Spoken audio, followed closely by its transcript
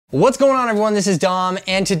What's going on, everyone? This is Dom,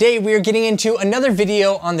 and today we are getting into another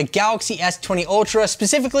video on the Galaxy S20 Ultra,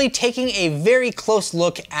 specifically taking a very close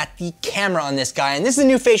look at the camera on this guy. And this is a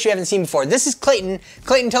new face you haven't seen before. This is Clayton.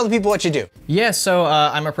 Clayton, tell the people what you do. Yeah, so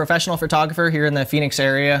I'm a professional photographer here in the Phoenix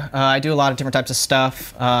area. I do a lot of different types of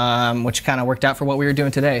stuff, which kind of worked out for what we were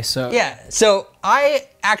doing today. So yeah, so I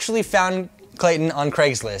actually found Clayton on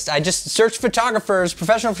Craigslist. I just searched photographers,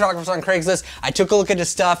 professional photographers on Craigslist. I took a look at his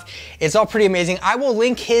stuff. It's all pretty amazing. I will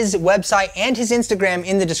link his website and his Instagram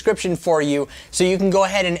in the description for you, so you can go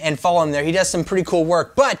ahead and follow him there. He does some pretty cool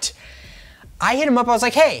work. But I hit him up, I was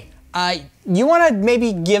like, hey, you wanna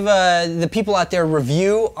maybe give the people out there a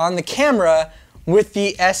review on the camera with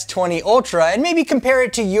the S20 Ultra and maybe compare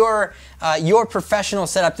it to your professional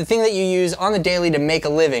setup, the thing that you use on the daily to make a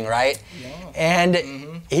living, right? Yeah.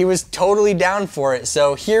 And he was totally down for it.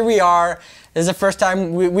 So here we are. This is the first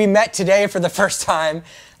time we met today for the first time.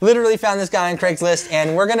 Literally found this guy on Craigslist,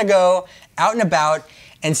 and we're gonna go out and about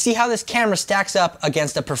and see how this camera stacks up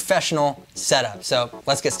against a professional setup. So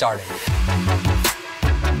let's get started.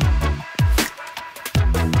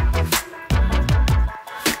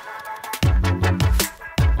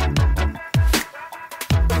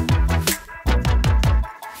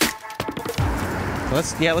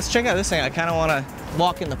 Let's check out this thing. I kind of want to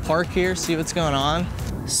walk in the park here, see what's going on.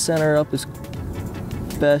 Center up as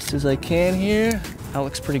best as I can here. That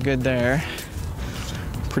looks pretty good there.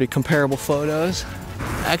 Pretty comparable photos.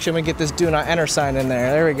 Actually, I'm gonna get this do not enter sign in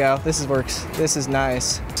there. There we go. This works. This is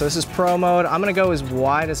nice. So this is pro mode. I'm gonna go as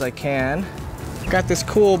wide as I can. Got this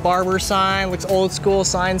cool barber sign. Looks old school,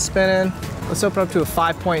 sign spinning. Let's open up to a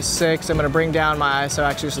 5.6. I'm gonna bring down my ISO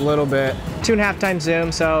actually just a little bit. 2.5 times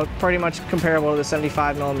zoom, so pretty much comparable to the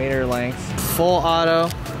 75mm length. Full auto.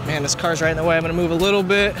 Man, this car's right in the way. I'm gonna move a little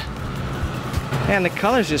bit. Man, the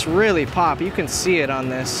colors just really pop. You can see it on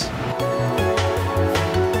this.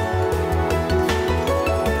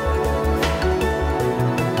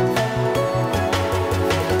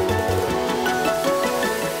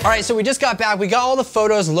 All right, so we just got back. We got all the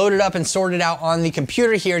photos loaded up and sorted out on the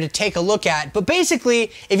computer here to take a look at. But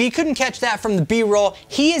basically, if you couldn't catch that from the B-roll,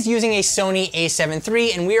 he is using a Sony a7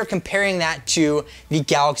 III, and we are comparing that to the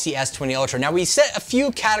Galaxy S20 Ultra. Now, we set a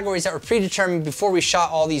few categories that were predetermined before we shot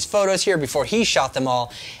all these photos here, before he shot them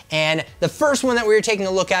all. And the first one that we were taking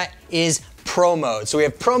a look at is Pro mode. So we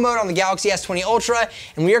have Pro mode on the Galaxy S20 Ultra,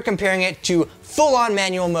 and we are comparing it to full-on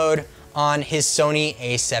manual mode on his Sony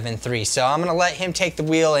a7 III. So I'm gonna let him take the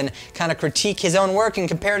wheel and kind of critique his own work and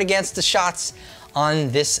compare it against the shots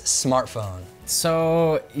on this smartphone.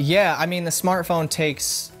 So yeah, I mean, the smartphone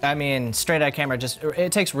takes, straight eye camera,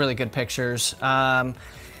 it takes really good pictures. Compared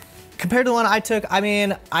to the one I took,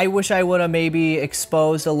 I wish I would have maybe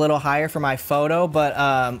exposed a little higher for my photo,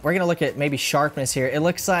 but we're gonna look at maybe sharpness here. It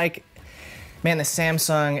looks like, man, the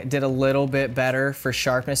Samsung did a little bit better for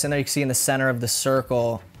sharpness. And there you can see in the center of the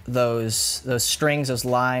circle, those strings, those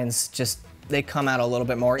lines, they come out a little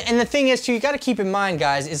bit more. And the thing is too, you gotta keep in mind,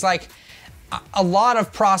 guys, is like a lot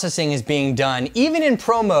of processing is being done, even in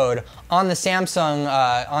Pro mode on the Samsung,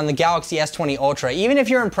 on the Galaxy S20 Ultra. Even if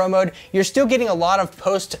you're in Pro mode, you're still getting a lot of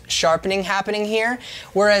post-sharpening happening here.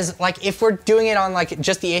 Whereas, like, if we're doing it on like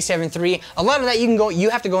just the a7 III, a lot of that you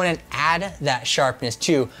have to go in and add that sharpness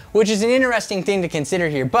too, which is an interesting thing to consider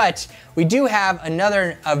here. But we do have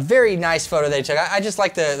a very nice photo they took. I just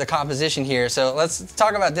like the composition here. So let's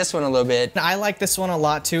talk about this one a little bit. I like this one a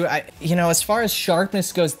lot too. As far as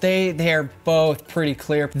sharpness goes, they are both pretty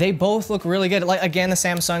clear. They both look really good. Like, again, the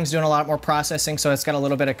Samsung's doing a lot more processing, so it's got a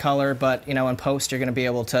little bit of color, but in post you're gonna be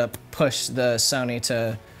able to push the Sony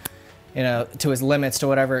to its limits, to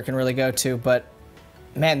whatever it can really go to. But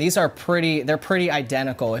man, they're pretty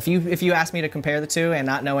identical. If you ask me to compare the two and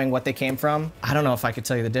not knowing what they came from, I don't know if I could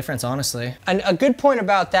tell you the difference, honestly. And a good point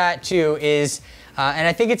about that too is, and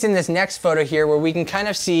I think it's in this next photo here, where we can kind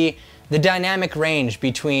of see the dynamic range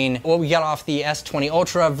between what we got off the S20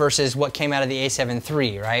 Ultra versus what came out of the a7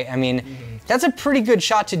 III, right? I mean, that's a pretty good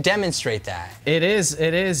shot to demonstrate that. It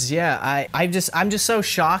is, yeah. I'm just so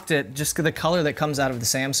shocked at just the color that comes out of the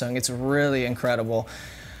Samsung. It's really incredible.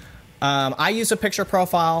 I use a picture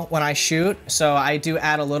profile when I shoot, so I do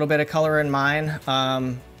add a little bit of color in mine.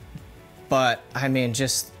 But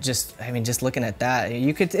just looking at that,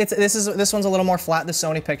 this one's a little more flat, the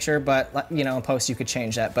Sony picture, but in post you could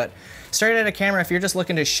change that. But straight at a camera, if you're just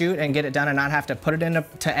looking to shoot and get it done and not have to put it into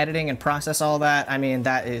editing and process all that,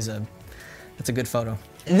 that's a good photo.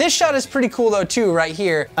 This shot is pretty cool though too, right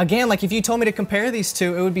here. Again, like if you told me to compare these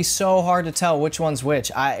two, it would be so hard to tell which one's which.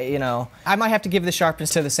 I might have to give the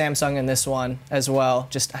sharpness to the Samsung in this one as well.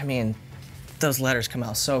 Those letters come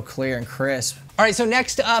out so clear and crisp. All right, so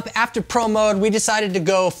next up, after pro mode, we decided to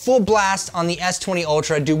go full blast on the S20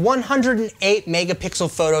 Ultra, do 108 megapixel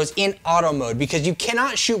photos in auto mode because you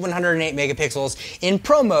cannot shoot 108 megapixels in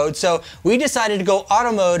pro mode. So we decided to go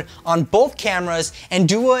auto mode on both cameras and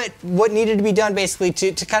do what needed to be done basically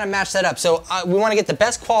to kind of match that up. So we want to get the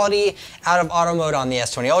best quality out of auto mode on the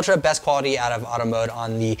S20 Ultra, best quality out of auto mode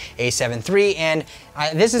on the A7 III, and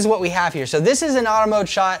this is what we have here. So this is an auto mode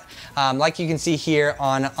shot. Like you can see here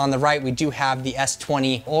on the right, we do have the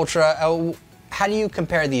S20 Ultra. How do you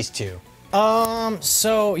compare these two?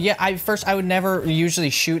 So yeah, I would never usually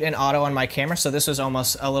shoot in auto on my camera, so this was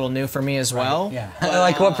almost a little new for me as well. Yeah.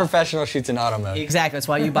 Like what professional shoots in auto mode? Exactly, that's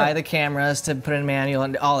why you buy the cameras to put in manual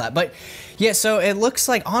and all that. But yeah, so it looks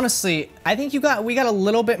like, honestly, I think we got a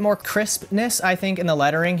little bit more crispness, I think, in the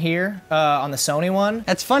lettering here on the Sony one.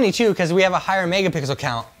 That's funny too, because we have a higher megapixel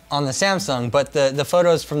count on the Samsung, but the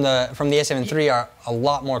photos from the A7 III are a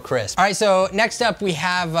lot more crisp. All right, so next up we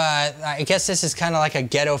have, I guess this is kind of like a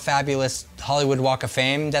ghetto fabulous Hollywood Walk of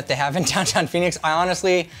Fame that they have in downtown Phoenix.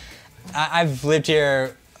 I've lived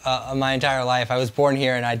here my entire life. I was born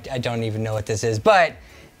here and I don't even know what this is, but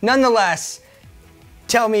nonetheless,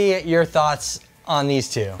 tell me your thoughts on these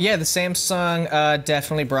two. Yeah, the Samsung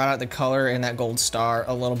definitely brought out the color in that gold star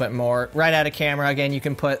a little bit more. Right out of camera, again, you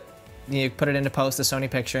put it into post, the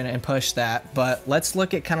Sony picture, and push that. But let's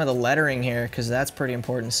look at kind of the lettering here, because that's pretty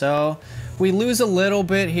important. So we lose a little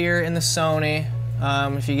bit here in the Sony.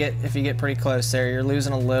 If you get pretty close there, you're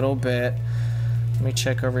losing a little bit. Let me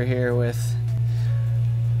check over here with.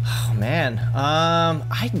 Oh man,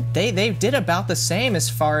 they did about the same as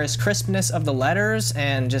far as crispness of the letters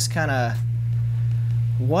and just kind of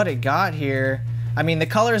what it got here. I mean, the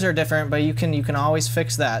colors are different, but you can always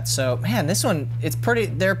fix that. So, man, this one,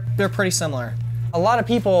 they're pretty similar. A lot of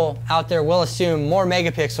people out there will assume more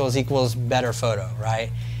megapixels equals better photo, right?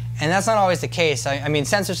 And that's not always the case. I mean,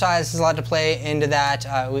 sensor size has a lot to play into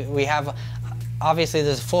that. We have, obviously,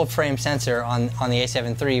 there's a full frame sensor on the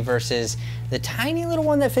A7 III versus the tiny little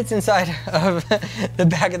one that fits inside of the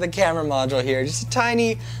back of the camera module here. Just a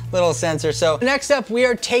tiny little sensor. So next up, we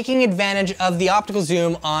are taking advantage of the optical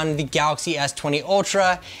zoom on the Galaxy S20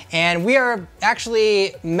 Ultra, and we are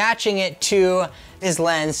actually matching it to his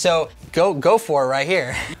lens. So go for it right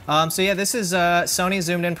here. So yeah, this is Sony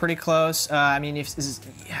zoomed in pretty close. I mean,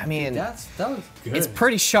 that was good. It's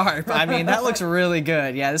pretty sharp. I mean, that looks really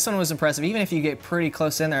good. Yeah, this one was impressive. Even if you get pretty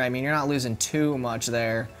close in there, I mean, you're not losing too much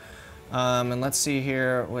there. And let's see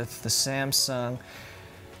here with the Samsung.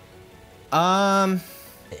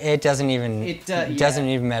 It doesn't even measure up. It doesn't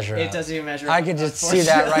even measure up. I could just see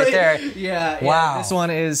that right there. Yeah. Wow. Yeah, this one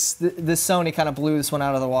is, the Sony kind of blew this one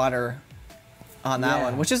out of the water on that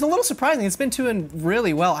one, which is a little surprising. It's been doing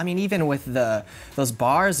really well. I mean, even with those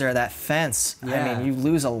bars there, that fence, I mean, you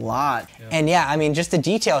lose a lot. And yeah, I mean, just the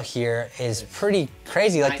detail here is pretty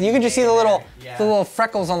crazy. Like you can just see the little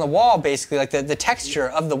freckles on the wall, basically, like the texture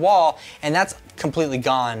of the wall, and that's completely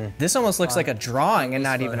gone. This almost looks like a drawing and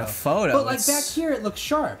not even a photo. But like back here, it looks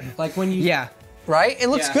sharp. Like when you right? It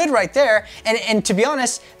looks good right there. And to be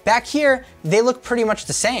honest, back here, they look pretty much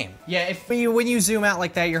the same. Yeah, when you zoom out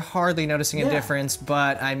like that, you're hardly noticing a difference.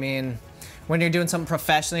 But I mean, when you're doing something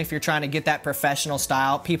professionally, if you're trying to get that professional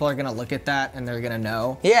style, people are gonna look at that and they're gonna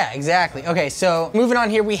know. Yeah, exactly. Okay, so moving on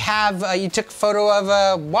here, we have, you took a photo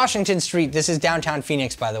of Washington Street. This is downtown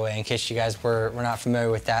Phoenix, by the way, in case you guys were not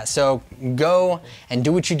familiar with that. So go and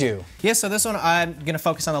do what you do. Yeah, so this one, I'm gonna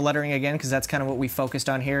focus on the lettering again, because that's kind of what we focused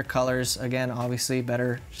on here. Colors, again, obviously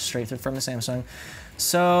better straight through from the Samsung.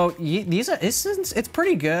 So it's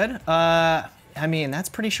pretty good. I mean, that's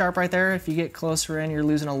pretty sharp right there. If you get closer in, you're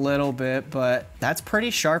losing a little bit, but that's pretty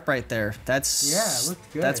sharp right there. That's, it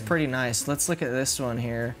looked good. That's pretty nice. Let's look at this one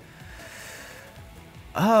here.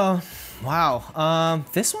 Oh, wow.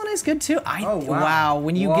 This one is good too. Wow.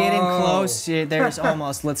 When you get in close, there's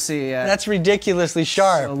almost, let's see. That's ridiculously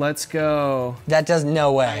sharp. So let's go. That does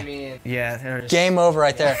no way. I mean, yeah. There's game over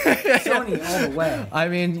right there. Sony all the way. I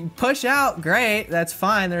mean, push out, great. That's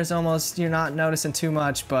fine. There's almost, you're not noticing too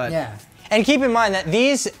much, but. Yeah. And keep in mind that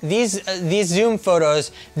these zoom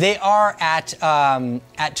photos, they are at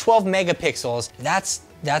 12 megapixels.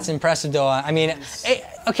 That's impressive though. I mean,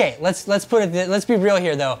 okay, let's be real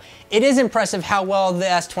here though. It is impressive how well the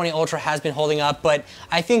S20 Ultra has been holding up, but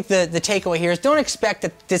I think the takeaway here is don't expect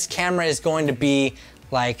that this camera is going to be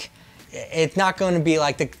like, it's not going to be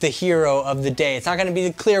like the hero of the day. It's not going to be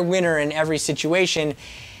the clear winner in every situation.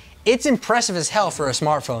 It's impressive as hell for a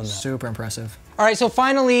smartphone though. Super impressive. All right, so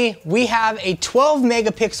finally, we have a 12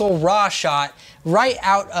 megapixel RAW shot right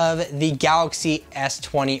out of the Galaxy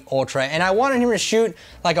S20 Ultra. And I wanted him to shoot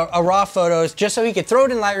like a RAW photos just so he could throw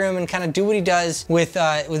it in Lightroom and kind of do what he does with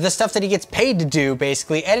the stuff that he gets paid to do,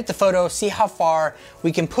 basically. Edit the photo, see how far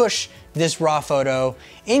we can push this RAW photo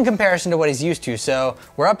in comparison to what he's used to. So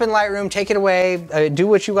we're up in Lightroom, take it away, do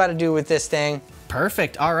what you gotta do with this thing.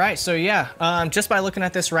 Perfect. All right. So yeah, just by looking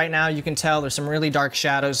at this right now, you can tell there's some really dark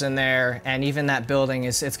shadows in there, and even that building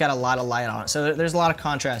it's got a lot of light on it. So there's a lot of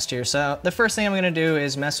contrast here. So the first thing I'm going to do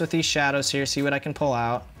is mess with these shadows here, see what I can pull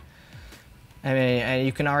out. I mean, and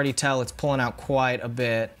you can already tell it's pulling out quite a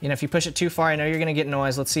bit. You know, if you push it too far, I know you're going to get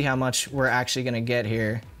noise. Let's see how much we're actually going to get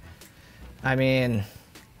here. I mean,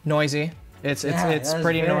 noisy. It's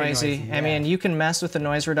pretty noisy. Yeah. I mean, you can mess with the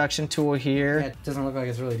noise reduction tool here. Yeah, it doesn't look like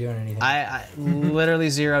it's really doing anything. I literally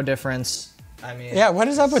zero difference. I mean, yeah, what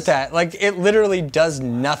is up with that? Like, it literally does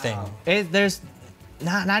nothing. There's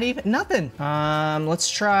not even nothing. Let's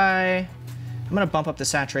try. I'm gonna bump up the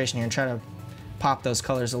saturation here and try to pop those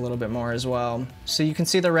colors a little bit more as well. So you can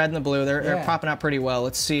see the red and the blue. They're popping out pretty well.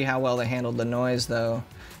 Let's see how well they handled the noise though.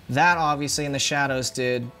 That obviously in the shadows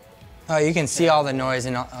did. Oh, you can see all the noise,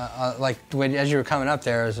 and like as you were coming up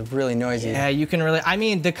there, it was really noisy. Yeah, you can really. I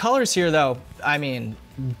mean, the colors here, though. I mean,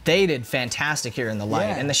 they did fantastic here in the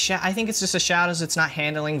light, and I think it's just the shadows it's not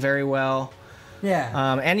handling very well.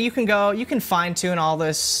 Yeah. And you can fine tune all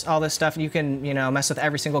this stuff. You can mess with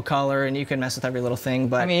every single color, and you can mess with every little thing.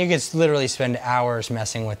 But I mean, you could literally spend hours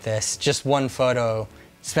messing with this. Just one photo,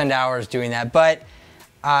 spend hours doing that. But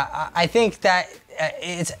I think that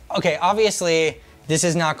it's okay. Obviously, this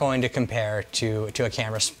is not going to compare to a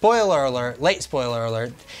camera. Spoiler alert, late spoiler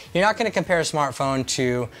alert. You're not going to compare a smartphone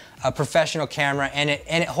to a professional camera and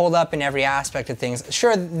it hold up in every aspect of things.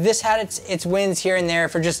 Sure, this had its wins here and there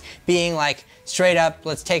for just being like straight up,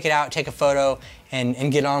 let's take it out, take a photo, and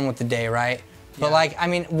get on with the day, right? But like, I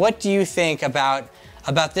mean, what do you think about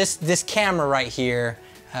this camera right here,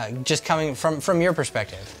 just coming from your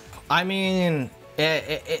perspective? I mean,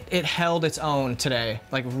 it held its own today,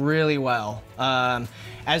 like really well.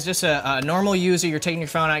 As just a normal user, you're taking your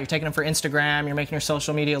phone out, you're taking it for Instagram, you're making your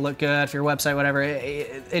social media look good for your website, whatever.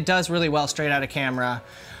 It does really well straight out of camera.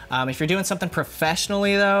 If you're doing something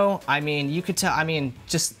professionally though, I mean, you could tell, I mean,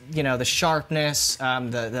 just, the sharpness,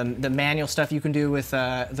 the manual stuff you can do with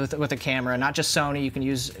a camera, not just Sony, you can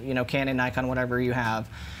use, Canon, Nikon, whatever you have.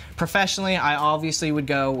 Professionally, I obviously would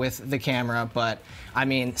go with the camera, but I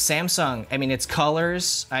mean, Samsung, I mean, its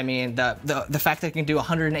colors, I mean, the fact that it can do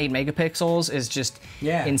 108 megapixels is just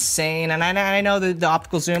insane. And I know the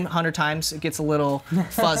optical zoom 100 times, it gets a little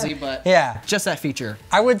fuzzy, but just that feature.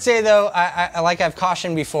 I would say though, like I've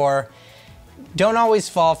cautioned before, don't always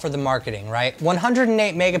fall for the marketing, right?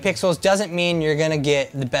 108 megapixels doesn't mean you're gonna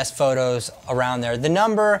get the best photos around there. The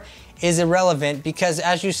number is irrelevant because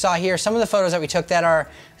as you saw here, some of the photos that we took that are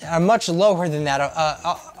much lower than that,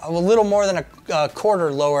 a little more than a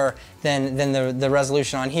quarter lower than the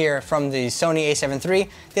resolution on here from the Sony a7 III,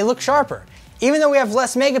 they look sharper. Even though we have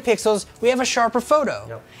less megapixels, we have a sharper photo.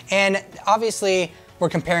 Yep. And obviously, we're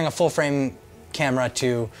comparing a full frame camera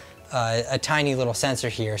to a tiny little sensor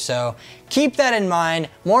here. So keep that in mind.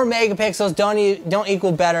 More megapixels don't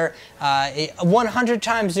equal better. 100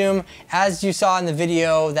 times zoom, as you saw in the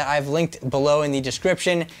video that I've linked below in the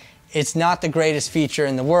description. It's not the greatest feature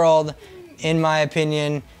in the world, in my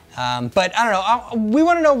opinion. But I don't know, we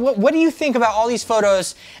want to know what do you think about all these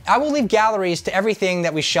photos. I will leave galleries to everything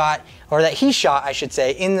that we shot, or that he shot, I should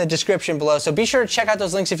say, in the description below. So be sure to check out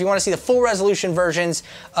those links if you want to see the full resolution versions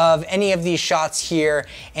of any of these shots here.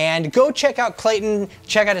 And go check out Clayton,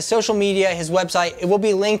 check out his social media, his website. It will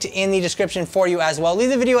be linked in the description for you as well. Leave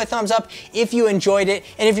the video a thumbs up if you enjoyed it.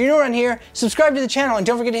 And if you're new around here, subscribe to the channel and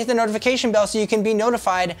don't forget to hit the notification bell so you can be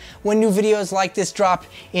notified when new videos like this drop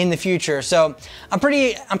in the future. So I'm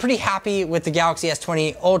pretty happy with the Galaxy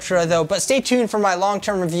S20 Ultra though, but stay tuned for my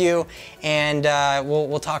long-term review and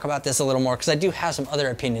we'll talk about this a little more because I do have some other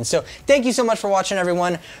opinions. So thank you so much for watching,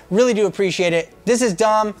 everyone. Really do appreciate it. This is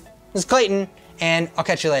Dom, this is Clayton, and I'll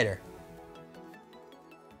catch you later.